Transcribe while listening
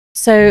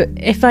So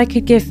if I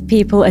could give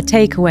people a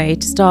takeaway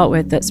to start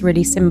with that's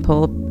really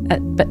simple,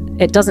 but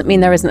it doesn't mean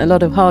there isn't a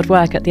lot of hard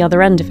work at the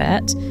other end of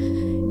it,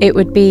 it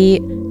would be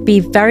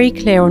very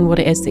clear on what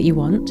it is that you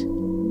want.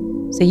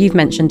 So you've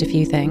mentioned a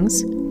few things.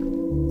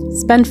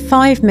 Spend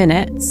 5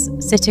 minutes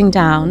sitting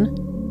down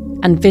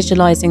and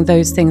visualizing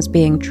those things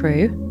being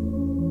true,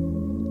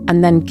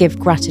 and then give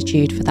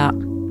gratitude for that.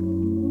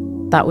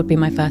 That would be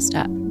my first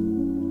step.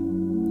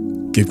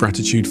 Give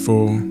gratitude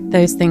for?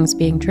 Those things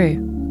being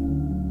true.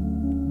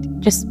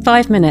 Just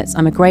 5 minutes.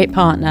 I'm a great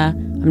partner.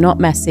 I'm not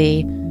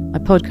messy. My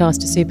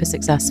podcast is super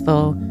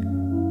successful.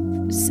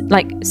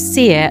 Like,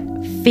 see it,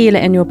 feel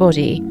it in your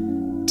body,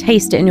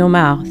 taste it in your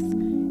mouth,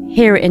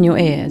 hear it in your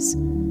ears.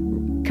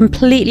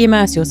 Completely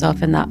immerse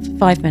yourself in that for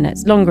 5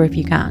 minutes, longer if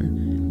you can.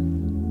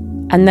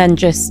 And then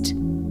just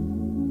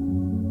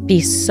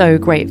be so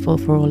grateful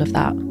for all of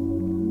that.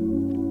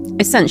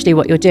 Essentially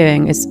what you're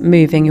doing is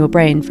moving your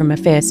brain from a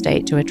fear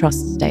state to a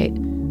trust state.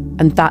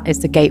 And that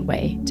is the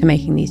gateway to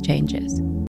making these changes.